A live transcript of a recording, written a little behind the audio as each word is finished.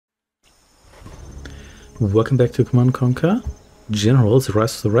Welcome back to Command & Conquer Generals,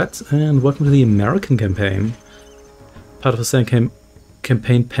 Rise of the Reds, and welcome to the American campaign. Part of the same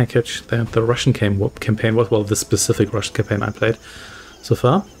campaign package that the Russian campaign was, well, the specific Russian campaign I played so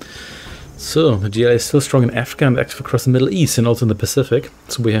far. So, the GLA is still strong in Africa and active across the Middle East and also in the Pacific.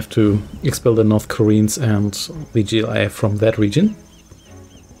 So we have to expel the North Koreans and the GLA from that region.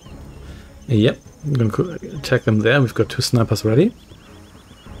 Yep, I'm going to attack them there. We've got 2 snipers ready.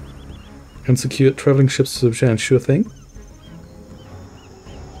 And secure traveling ships to Japan, sure thing.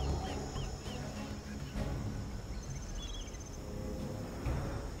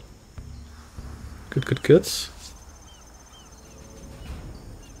 Good, good, good.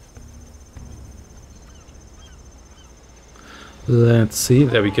 Let's see,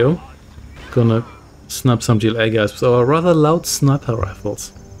 there we go. Gonna snap some GLA guys with our rather loud sniper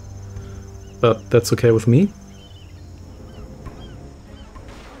rifles. But that's okay with me.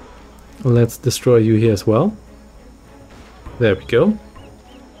 Let's destroy you here as well. There we go.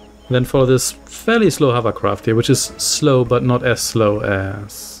 Then follow this fairly slow hovercraft here, which is slow but not as slow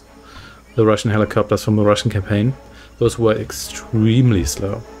as the Russian helicopters from the Russian campaign. Those were extremely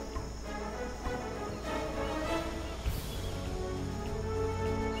slow.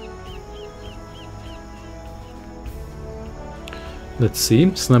 Let's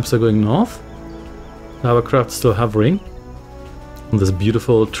see, snipers are going north. The hovercraft is still hovering on this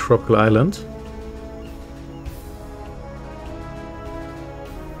beautiful tropical island.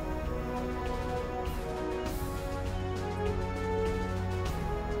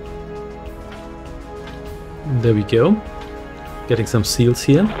 There we go. Getting some seals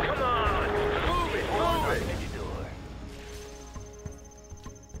here.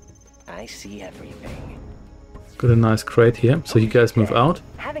 I see everything. Got a nice crate here, so you guys move out.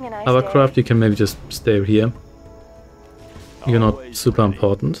 Hovercraft, you can maybe just stay here. You're not super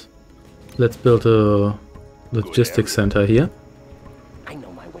important. Let's build a logistics center here. I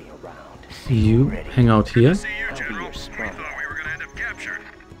know my way around. You hang out here.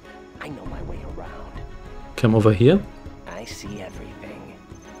 I know my way around. Come over here. I see everything.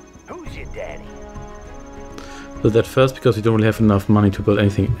 Who's your daddy? Build that first because we don't really have enough money to build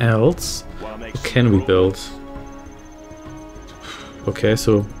anything else. What can we build? Okay,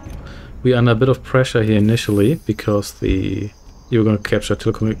 so we are under a bit of pressure here initially because you're going to capture a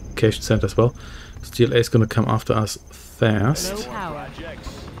telecommunication center as well. So GLA is going to come after us fast.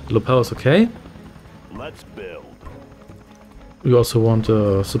 Low power is okay. Let's build. We also want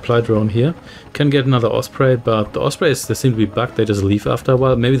a supply drone here. Can get another Osprey, but the Ospreys, they seem to be bugged. They just leave after a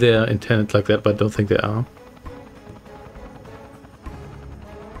while. Maybe they are intended like that, but I don't think they are.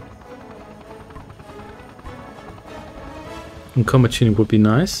 And combat tuning would be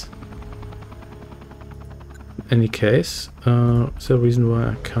nice. In any case, is there a reason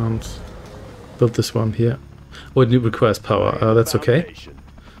why I can't build this one here? Oh, it requires power. That's okay.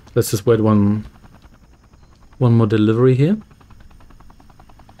 Let's just wait one more delivery here.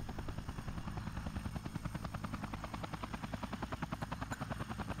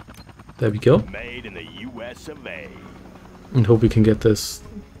 There we go. Made in the US of A. And hope we can get this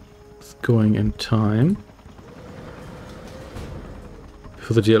going in time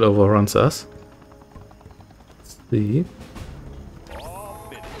before the GL overruns us. See.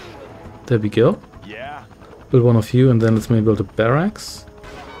 There we go. Yeah. Build one of you, and then let's maybe build a barracks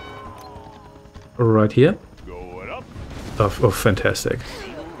right here. Going up. Oh, fantastic.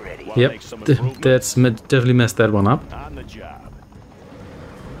 Yep, that's definitely messed that one up. On the job.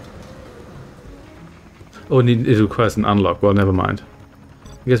 Oh, it requires an unlock. Well, never mind.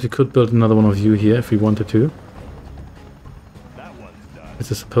 I guess we could build another one of you here if we wanted to. That one's done. As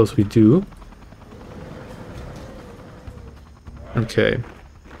I suppose we do. Okay.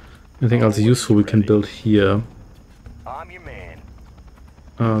 Anything else useful we can build here? I'm your man.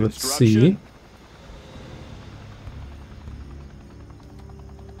 Let's see.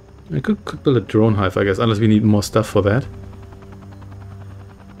 I could build a drone hive, I guess, unless we need more stuff for that.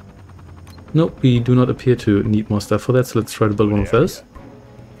 Nope, we do not appear to need more stuff for that, so let's try to build one of those.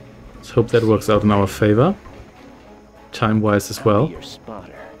 Let's hope that works out in our favor. Time-wise as well.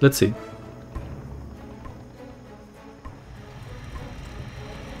 Let's see.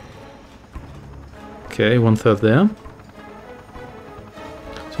 Okay, 1/3 there.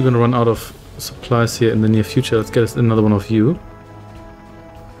 So we're gonna run out of supplies here in the near future. Let's get us another one of you.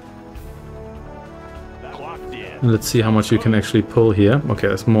 And let's see how much you can actually pull here. Okay,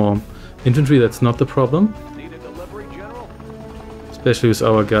 there's more infantry, that's not the problem. Especially with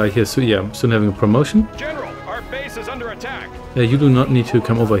our guy here. So yeah, soon having a promotion. General, our base is under attack. Yeah, you do not need to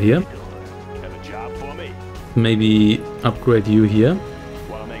come over here. Have a job for me. Maybe upgrade you here.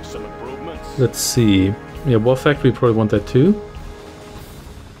 Want to make some improvements? Let's see. Yeah, War Factory probably want that too.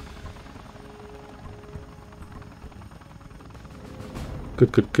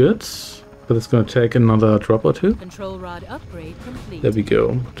 Good, good, good. But it's gonna take another drop or two. Control rod upgrade complete. There we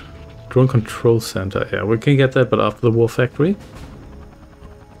go. Drone control center. Yeah, we can get that, but after the War Factory.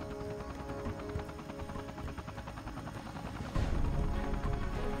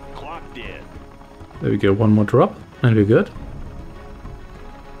 Clocked in. There we go. One more drop, and we're good.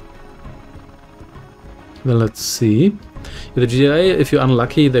 Then let's see. The GI, if you're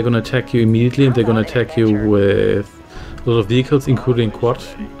unlucky, they're gonna attack you immediately, and they're gonna attack you with a lot of vehicles, including quad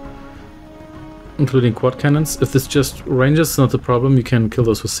cannons. If this just rangers, it's not a problem. You can kill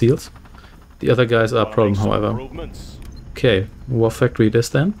those with seals. The other guys are a problem, however. Improvements. Okay, War Factory it is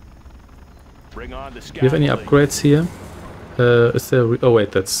then. Bring on the Do you have any scaffolding. upgrades here? Is there... oh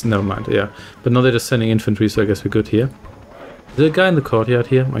wait, that's... never mind, yeah. But now they're just sending infantry, so I guess we're good here. Is there a guy in the courtyard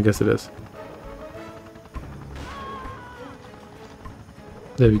here? I guess it is.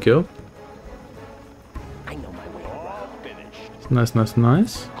 There we go. I know my way All around. finished. Nice, nice,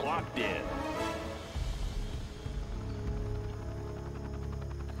 nice. Clocked in.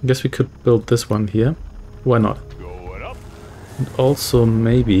 I guess we could build this one here. Why not? Going up. And also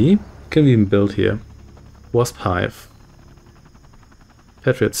maybe... can we even build here? Wasp Hive.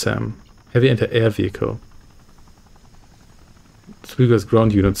 Patriot Sam. Heavy anti-air vehicle. Three guys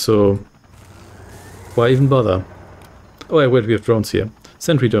ground unit, so... why even bother? Oh wait, we have drones here.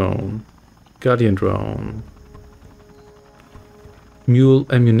 Sentry drone. Guardian drone. Mule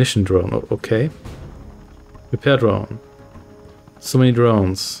ammunition drone. Oh, okay. Repair drone. So many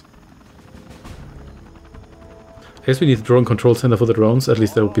drones. I guess we need a drone control center for the drones. At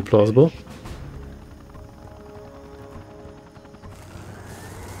least that would be plausible.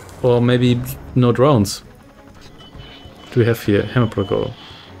 Or maybe no drones. What do we have here? Hammer protocol.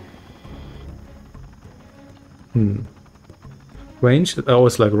 Range? I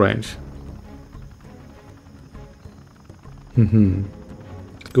always like range.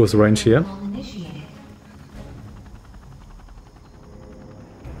 Go with range here.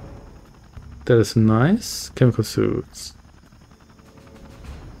 That is nice. Chemical suits.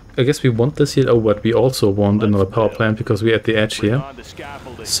 I guess we want this here. Oh, what we also want another power plant because we're at the edge Bring here. on the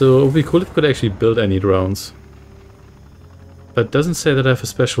scaffolding. So it would be cool if we could actually build any drones. But it doesn't say that I have a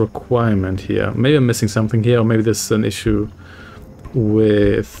special requirement here. Maybe I'm missing something here, or maybe this is an issue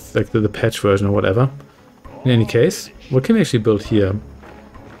with like the patch version or whatever. In any case, what can we actually build here?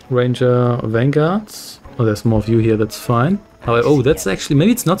 Ranger Vanguards? Oh, there's more view here, that's fine. Oh, that's actually,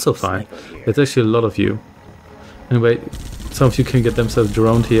 maybe it's not so fine. That's actually a lot of you. Anyway, some of you can get themselves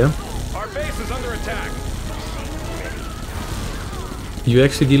droned here. Our base is under attack. You're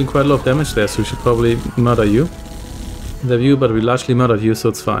actually dealing quite a lot of damage there, so we should probably murder you. The view, but we largely murdered you, so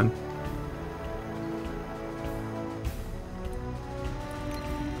it's fine.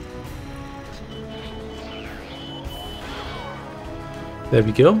 There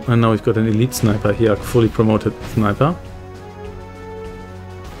we go, and now we've got an elite sniper here, a fully promoted sniper.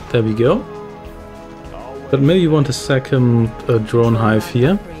 There we go. But maybe you want a second drone hive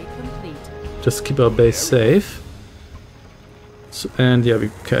here. Upgrade complete. Just keep our base safe. So, and yeah,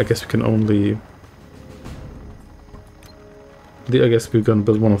 I guess we can only... I guess we're gonna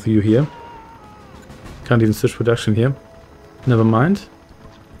build one of you here. Can't even switch production here. Never mind.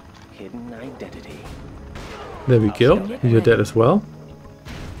 Hidden identity. There we go. You're dead as well.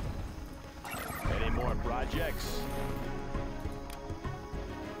 Any more projects?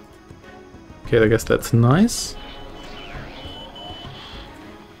 Okay, I guess that's nice.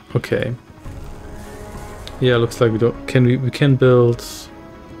 Okay. Yeah, looks like we don't. Can we can build.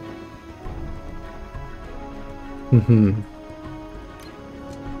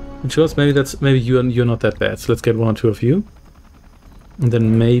 Which shows maybe you're not that bad. So let's get one or two of you, and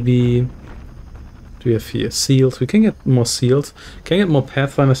then maybe. Do we have here seals? We can get more seals. Can get more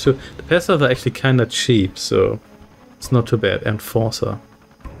pathfinders too. The pathfinders are actually kind of cheap, so it's not too bad. Enforcer.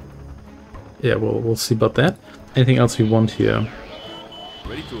 Yeah, we'll see about that. Anything else we want here?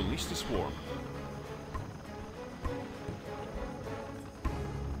 Ready to unleash the swarm.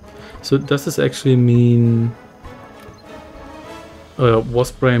 So does this actually mean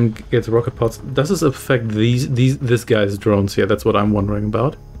Wasp Brain gets rocket pods? Does this affect this guy's drones here? That's what I'm wondering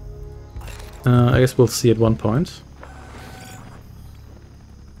about. I guess we'll see at one point.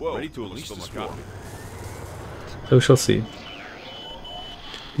 Whoa. Ready to unleash the swarm. So we shall see.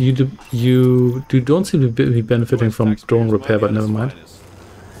 You don't seem to be benefiting from drone repair, but never mind.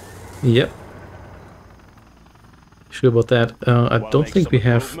 Yep. Sure about that. I don't think we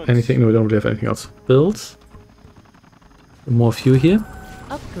have anything. No, we don't really have anything else. Build. More fuel here.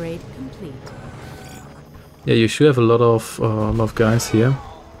 Upgrade complete. Yeah, you should have a lot of guys here.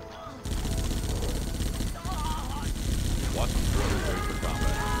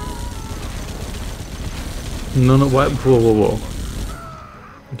 No, why? Whoa.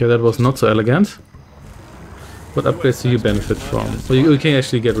 Okay, that was not so elegant. What upgrades do you benefit from? Well, you can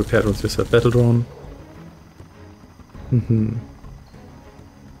actually get repaired once you set battle drone.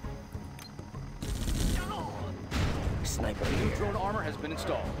 Drone armor has been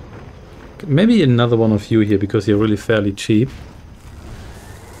installed. Maybe another one of you here because you're really fairly cheap.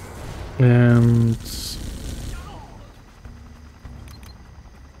 And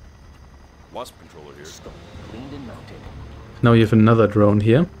Wasp controller here. Cleaned and mounted. now you have another drone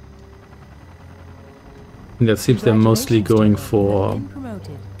here. And that seems they're mostly going for... Been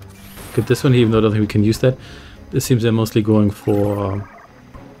promoted. Get this one here, even though I don't think we can use that. It seems they're mostly going for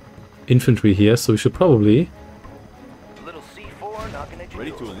infantry here, so we should probably Little C4 knocking at your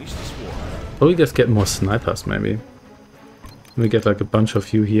Ready to door. unleash the swarm. probably just get more snipers maybe. We get like a bunch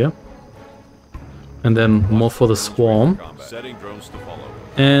of you here. And then more for the swarm. Setting drones to follow.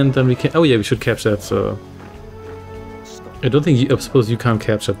 And then we can... Oh yeah, we should capture that. I don't think you... I suppose you can't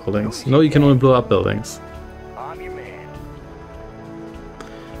capture buildings. No, you can only blow up buildings. I'm your man.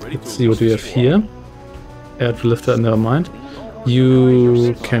 Ready to Let's see what we unleash have the swarm. here. Air lifter, never mind.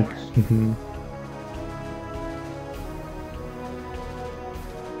 You can...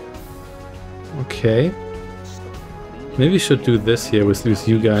 Okay. Maybe we should do this here with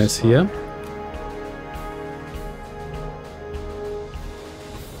you guys here.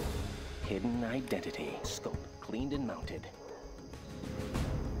 Hidden identity. Scope cleaned and mounted.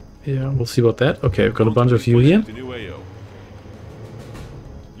 Yeah, we'll see about that. Okay, we've got a bunch of you here. To new AO.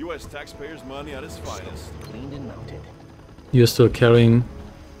 U.S. taxpayers' money at its finest. Cleaned and mounted. You're still carrying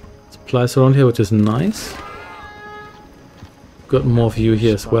supplies around here, which is nice. Got more of you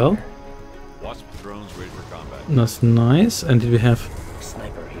here as well. Wasp drones ready for combat. That's nice. And did we have...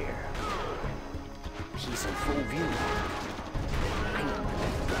 Sniper here. He's in full view. I know my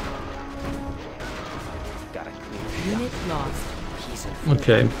man. Got a clear Unit lost. shot. He's in full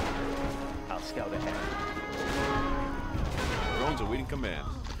Okay. view. I'll scout ahead. Drones awaiting command.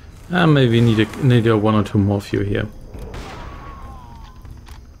 Maybe we need one or two more of you here.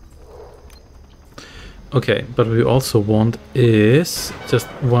 Okay, but what we also want is just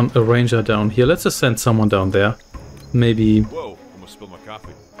a ranger down here. Let's just send someone down there. Maybe... Whoa, almost spilled my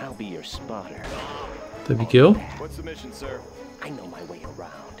coffee. I'll be your spotter. There we go. What's the mission, sir? I know my way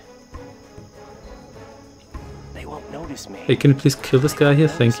around. They won't notice me. Hey, can you please kill this guy here?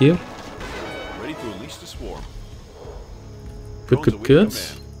 Thank you. Ready to unleash the swarm. Good, Drones good, awaiting good.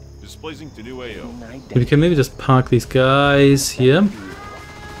 command. Displacing to new AO. Hidden We identity. can maybe just park these guys here.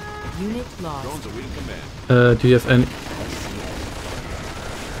 Unit lost. Drones awaiting command. Do you have any...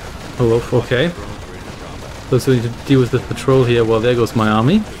 Oh, okay. Drones ready for combat. So we need to deal with the patrol here. Well, there goes my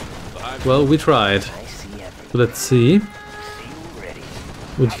army. Well, we tried. I see everything. So let's see See you ready.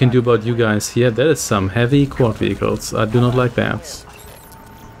 what you can do about you guys here. That is some heavy quad vehicles. I do not like that.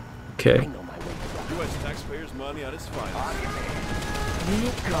 Okay. I know my way around. U.S. taxpayers' money at its finest.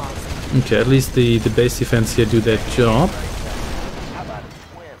 Unit lost. Okay, at least the base defense here do that job.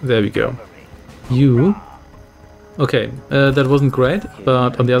 There we go. You... Okay, that wasn't great,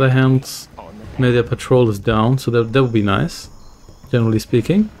 but on the other hand, maybe their patrol is down, so that would be nice, generally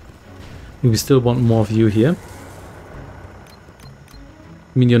speaking. We still want more of you here.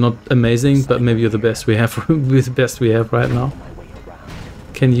 I mean, you're not amazing, but maybe you're the best we have. With the best we have right now. My way around.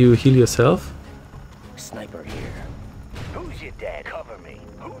 Can you heal yourself? Sniper here. Who's your dad? Cover me.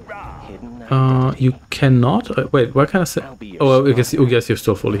 Hoorah! Hidden identity. You cannot. Wait, what can I say? I'll be your Oh, I guess. spotter. Oh, yes, you're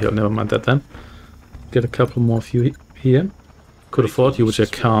still fully healed. Never mind that then. Get a couple more of you here. Could afford you, which I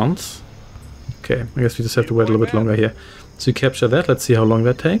can't. Okay, I guess we just have to wait a little bit longer here. So you capture that. Let's see how long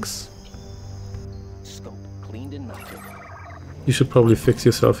that takes. Scope cleaned and mounted. You should probably fix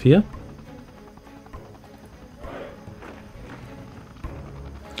yourself here.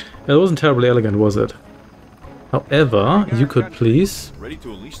 It wasn't terribly elegant, was it? However, you could please... Ready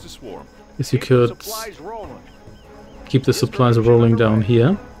to unleash the swarm. Yes, you could Supplies rolling. keep the supplies rolling down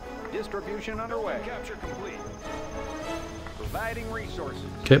here. Distribution underway. Capture complete. Providing resources.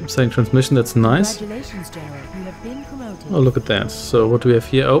 Okay, sending transmission, that's nice. Congratulations, General. You have been promoted. Oh, look at that. So what do we have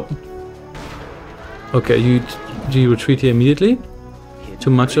here? Oh. Okay, do you retreat here immediately? Too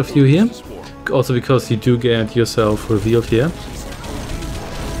much of you here? The swarm. Also because you do get yourself revealed here.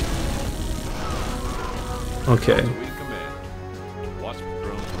 Okay. Awaiting command. Wasp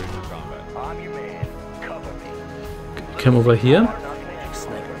drones ready for combat. I'm your man. Cover me. Come over here.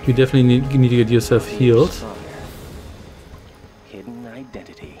 Sniper You definitely need to get yourself healed. spotter. Hidden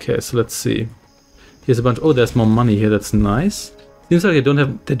identity. Okay, so let's see. Here's a bunch. Oh, there's more money here. That's nice. Seems like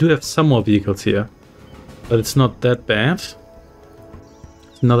they do have some more vehicles here, but it's not that bad.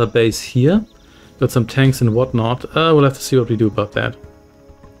 Another base here. Got some tanks and whatnot. We'll have to see what we do about that.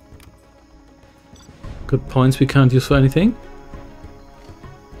 Good points we can't use for anything.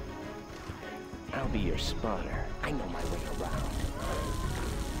 I'll be your spotter. I know my way around.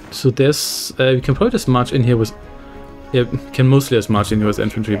 So there's we can probably just march in here with. Yeah, we can mostly just march in here with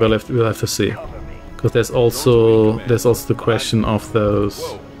infantry, but we'll have to see. Because there's also the question of those.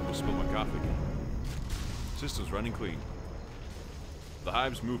 Whoa, almost spilled my coffee again. System's running clean. The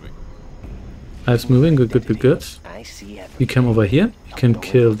hive's moving. Hive's moving, good, good, good, good. I see everything. You come over here. You can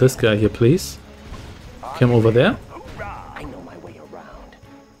kill this guy here, please. Come over there. I know my way around.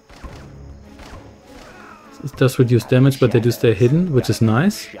 It does reduce damage, but they do stay hidden, which is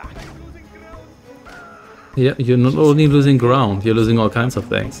nice. Yeah, you're not only losing ground, you're losing all kinds of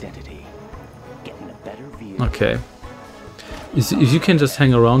things. Identity. Getting a better view. Okay. If you can just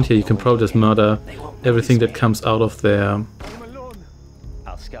hang around here, you can probably just murder everything that comes out of their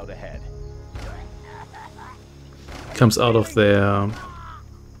I'll scout ahead.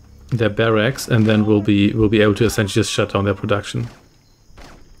 their barracks, and then we'll be able to essentially just shut down their production.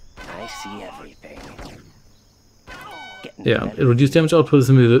 I see everything. Yeah, reduced damage output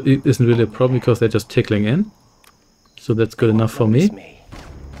isn't really a problem because they're just tickling in. So that's good enough for me.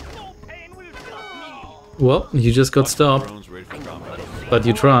 Well, you just got stopped. Drones ready for combat. But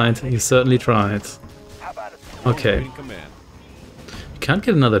you tried. You certainly tried. Okay. In command. We can't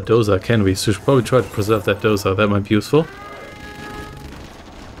get another dozer, can we? So we should probably try to preserve that dozer. That might be useful.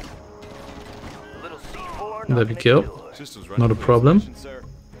 There we go. Systems Not running a clean. problem. Sufficient, sir.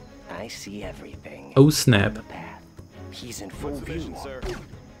 I see everything. Oh snap. Path. He's in full view. Sufficient, sir.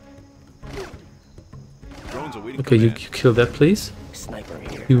 Drones awaiting Okay, you command. kill that, please. Sniper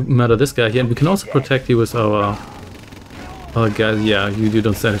here. You murder this guy here, and we can also protect you with our guys. Yeah, you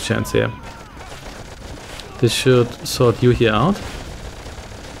don't stand a chance here. This should sort you here out.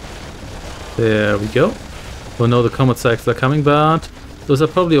 There we go. Well, no, the combat cycles are coming, but those are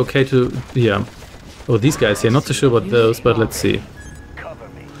probably okay to... Yeah. Oh, these guys here. Not so sure about those, but let's see.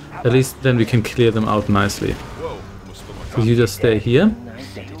 At least then we can clear them out nicely. Whoa, almost spilled my So coffee. you just stay here.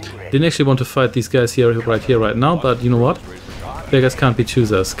 Didn't actually want to fight these guys here, right now, but you know what? Beggars can't be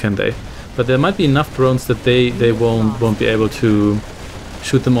choosers, can they? But there might be enough drones that they won't be able to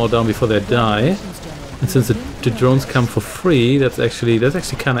shoot them all down before they die. And since the drones come for free, that's actually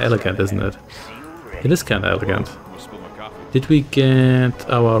kind of elegant, isn't it? It is kind of elegant. Almost spilled my coffee. Did we get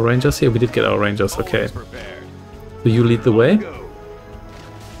our rangers here? We did get our rangers, okay. Prepared. So you lead the way.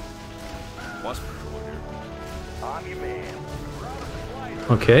 Wasp controller here. I'm your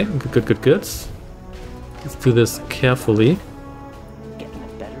man. Okay, good, good, good, good. Let's do this carefully. Getting a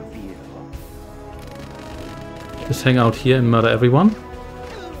better view. Just hang out here and murder everyone.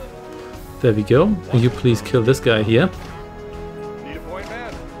 There we go. And you please kill this guy here. Need a point,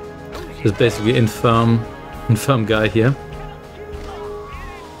 man? This basically infirm guy here.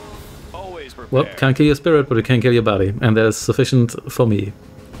 Always prepared. Well, can't kill your spirit, but it can kill your body. And that is sufficient for me.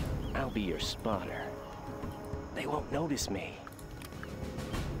 I'll be your spotter. They won't notice me.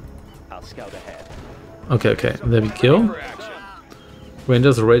 I'll scout ahead. Okay, okay. There we go. For action.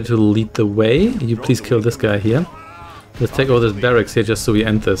 Rangers are ready to lead the way. You please kill this guy here. Let's take over this barracks here just so we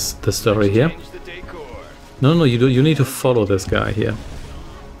end this story here. Change the decor. No, you need to follow this guy here.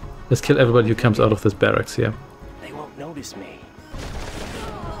 Let's kill everybody who comes out of this barracks here. They won't notice me.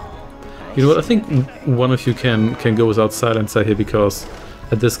 You know what, I think one of you can go without silencer here, because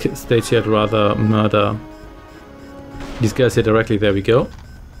at this stage here I'd rather murder these guys here directly. There we go.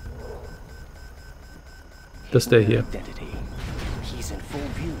 Just stay here. Identity. He's in full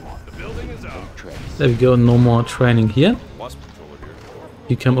view. The building is up. Trace. There we go, no more training here. Wasp controller here.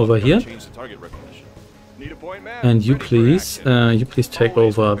 You come over here. Change the target recognition. Need a point, man? And you Ready for please, action. take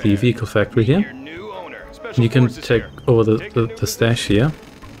over the vehicle factory Your here. new owner. Special You can forces take here. over Take a new the stash here,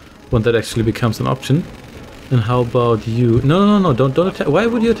 when that actually becomes an option. And how about you? No, don't attack. Why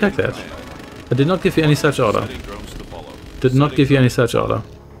would you attack that? I did not give you any such order. Setting drones to follow. Did not give you any such order.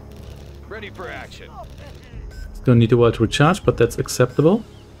 Ready for action. Gonna need a while to recharge, but that's acceptable.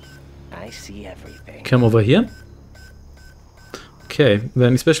 I see everything. Come over here. Okay,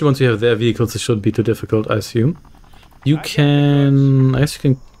 then especially once you have their vehicles, it shouldn't be too difficult, I assume. You can... I guess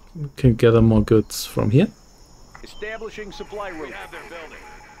you can gather more goods from here. Establishing supply route. Have their building.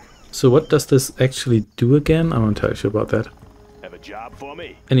 So what does this actually do again? I'm not entirely sure about that. Have a job for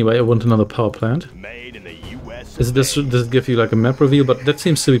me. Anyway, I want another power plant. Made in the U.S. Does it give you like a map reveal? But that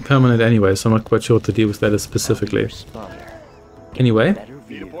seems to be permanent anyway, so I'm not quite sure what to deal with that is specifically. Spotter. Anyway, Better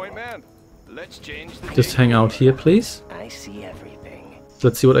Need a view. point, man? Let's change the Just hang out here, please. I see everything.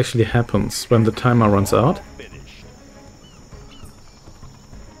 Let's see what actually happens when the timer runs out. finished.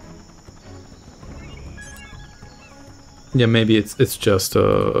 Yeah, maybe it's just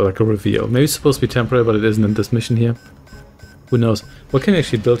like a reveal. Maybe it's supposed to be temporary, but it isn't in this mission here. Who knows? What can we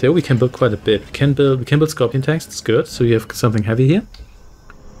actually build here? We can build quite a bit. We can build scorpion tanks. That's good. So you have something heavy here,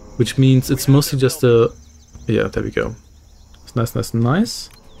 which means it's mostly just a. Yeah, there we go. It's nice, nice, nice.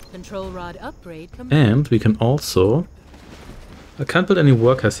 Control rod upgrade complete. And we can also. I can't build any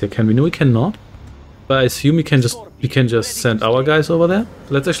workers here, can we? No, we cannot. But I assume we can just send our guys over there.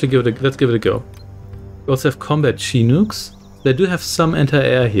 Let's actually give it a go. We also have combat Chinooks. They do have some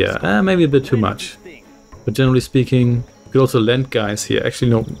anti-air here. Maybe a bit too much. But generally speaking, we could also land guys here.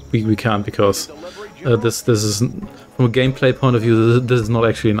 Actually, no, we can't because this is from a gameplay point of view. This is not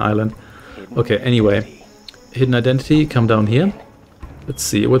actually an island. Okay. Anyway, hidden identity. Come down here. Let's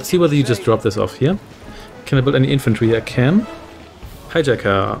see. Let's see whether you just drop this off here. Can I build any infantry? I can.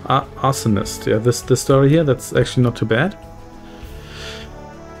 Hijacker, arsonist. Yeah, this story here. That's actually not too bad.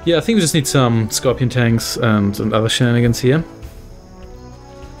 Yeah, I think we just need some scorpion tanks and other shenanigans here.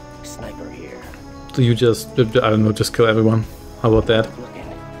 Sniper here. So you just, I don't know, just kill everyone. How about that?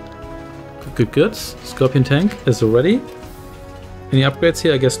 Looking. Good. Scorpion tank is ready. Any upgrades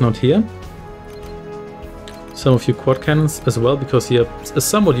here? I guess not here. Some of you quad cannons as well, because you have a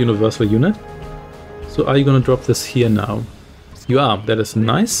somewhat universal unit. So are you going to drop this here now? You are. That is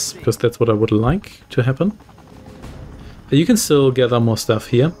nice, because that's what I would like to happen. You can still gather more stuff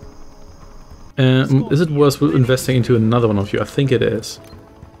here. Is it worth investing into another one of you? I think it is.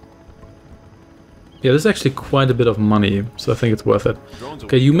 Yeah, this is actually quite a bit of money, so I think it's worth it.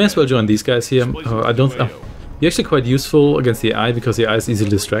 Okay, you may as well join these guys here. You're actually quite useful against the AI, because the AI is easily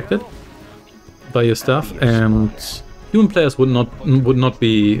distracted by your stuff, and human players would not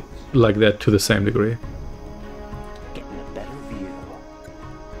be like that to the same degree.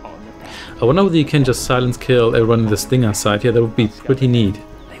 I wonder whether you can just silence kill everyone in the Stinger side. Yeah, that would be pretty neat.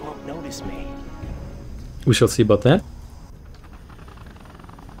 They won't notice me. We shall see about that.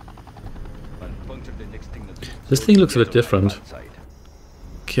 This thing looks a bit different.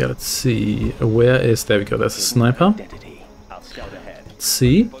 Okay, let's see. Where is... There we go, there's a sniper. Let's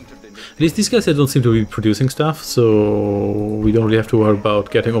see. At least these guys here don't seem to be producing stuff, so we don't really have to worry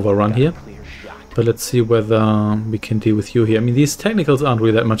about getting overrun here. But let's see whether we can deal with you here. I mean, these technicals aren't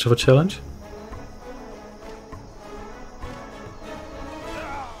really that much of a challenge.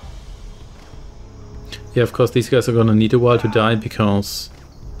 Yeah, of course, these guys are gonna need a while to die because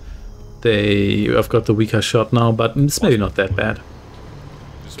they have got the weaker shot now, but it's maybe not that bad.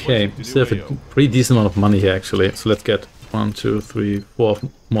 Okay, we still have a pretty decent amount of money here, actually. So let's get 1, 2, 3, 4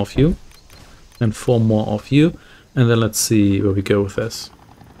 more of you, and 4 more of you, and then let's see where we go with this.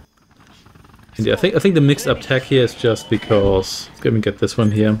 And yeah, I think the mixed up tech here is just because... Let me get this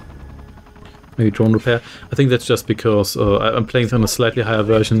one here. Maybe drone repair. I think that's just because I'm playing on a slightly higher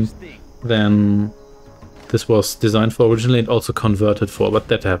version than this was designed for originally and also converted for, but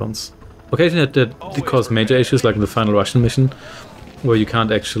that happens. Occasionally that cause major issues, like in the final Russian mission, where you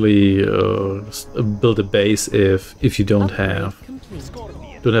can't actually build a base if you don't have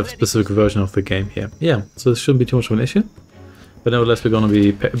a specific version of the game here. Yeah, so this shouldn't be too much of an issue. But nevertheless, we're going to be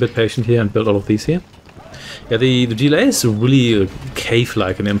a bit patient here and build all of these here. Yeah, the GLA is really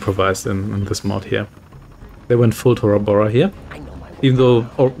cave-like and improvised in this mod here. They went full Tora Bora here. Even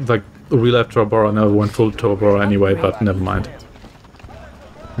though, like, real-life Tora Bora never went full Tora Bora anyway, but never mind.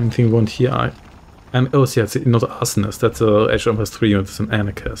 Anything we want here? And oh, yeah, it's not an arsonist. That's a Age of Empires 3 unit. It's an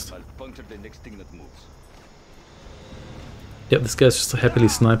anarchist. Yeah, this guy's just happily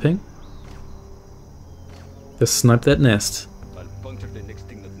sniping. Just snipe that nest.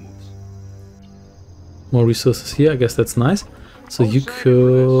 More resources here, I guess that's nice. So you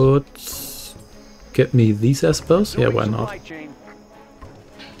could get me these, I suppose? Yeah, why not?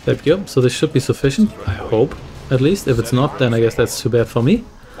 There we go, so this should be sufficient, I hope, at least. If it's not, then I guess that's too bad for me.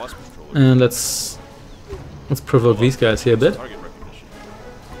 And let's provoke these guys here a bit.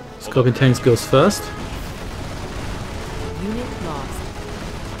 Scorpion tanks goes first. Unit lost.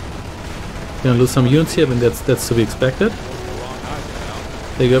 Gonna lose some units here, but that's to be expected.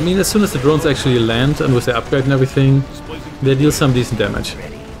 There you go. I mean, as soon as the drones actually land and with their upgrade and everything, they deal some decent damage.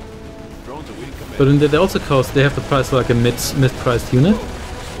 But then they also cost, they have the price for like a mid-priced unit.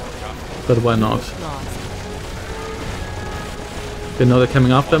 But why not? Okay, now they're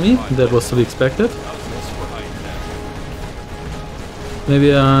coming after me. That was to be expected.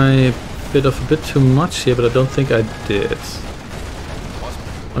 Maybe I bit off a bit too much here, but I don't think I did.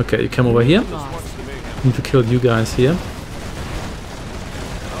 Okay, you come over here. Need to kill you guys here.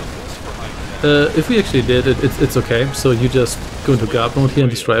 If we actually did, it's okay. So you just go into guard mode here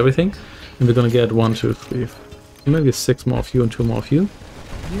and destroy everything. And we're gonna get 1, 2, 3, maybe 6 more of you and 2 more of you.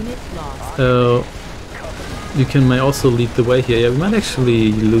 Unit lost. You may also lead the way here. Yeah, we might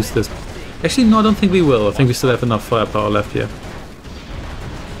actually lose this. Actually, no, I don't think we will. I think we still have enough firepower left here.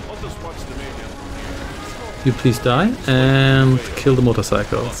 You please die and kill the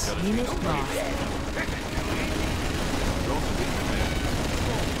motorcycles. Unit lost.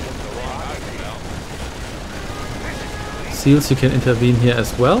 Seals, you can intervene here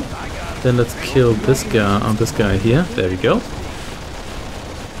as well. Then let's kill this guy here. There we go.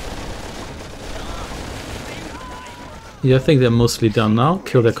 Yeah, I think they're mostly done now.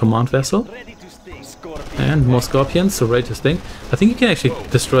 Kill their command vessel. And more scorpions, so ready to sting. I think you can actually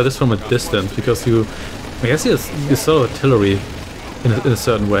destroy this from a distance because I guess you saw artillery in a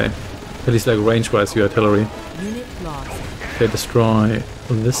certain way. At least like range-wise, your artillery. Unit lost. Okay, destroy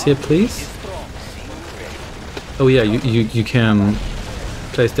this here, please. Oh yeah, you can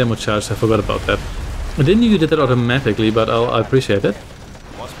place demo charge. I forgot about that. I didn't know you did that automatically, but I appreciate it.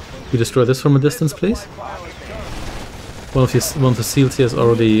 You destroy this from a distance, please. One of the seals here is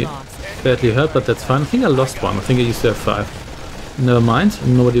already badly hurt, but that's fine. I think I lost one. I think I used to have 5. Never mind.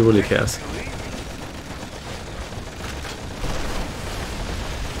 Nobody really cares.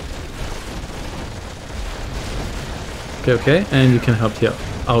 Okay, and you can help here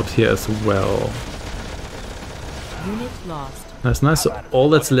out here as well. Unit lost. That's nice. So all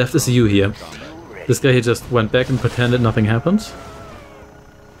that's left is you here. This guy here just went back and pretended nothing happened.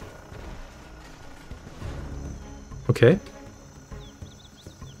 Okay.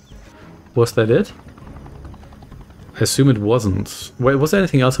 Was that it? I assume it wasn't. Wait, was there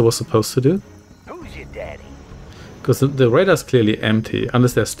anything else I was supposed to do? Who's your daddy? Because the radar's clearly empty.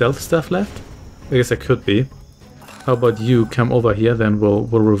 Unless there's stealth stuff left? I guess there could be. How about you come over here, then we'll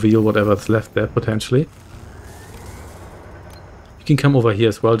reveal whatever's left there, potentially. You can come over here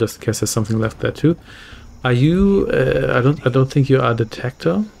as well, just in case there's something left there too. Are you... I don't think you are a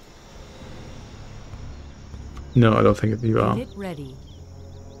detector. No, I don't think you are. Unit ready.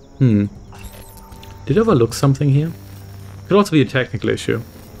 Did I overlook something here? Could also be a technical issue.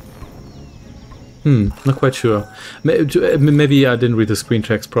 Not quite sure. Maybe I didn't read the screen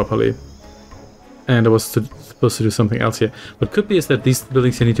tracks properly. And I was supposed to do something else here. What could be is that these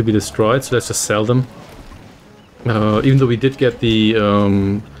buildings here need to be destroyed, so let's just sell them. Even though we did get the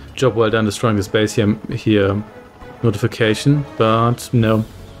job well done destroying this base here notification, but no.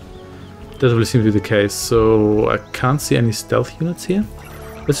 Doesn't really seem to be the case, so I can't see any stealth units here.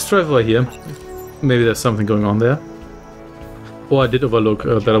 Let's drive over here. Maybe there's something going on there. Or I did overlook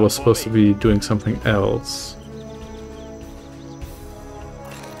that I was supposed to be doing something else.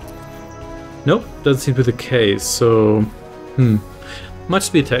 Nope, doesn't seem to be the case, so... Might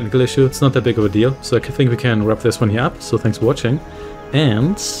be a technical issue, it's not that big of a deal, so I think we can wrap this one here up. So thanks for watching,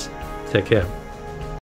 and take care.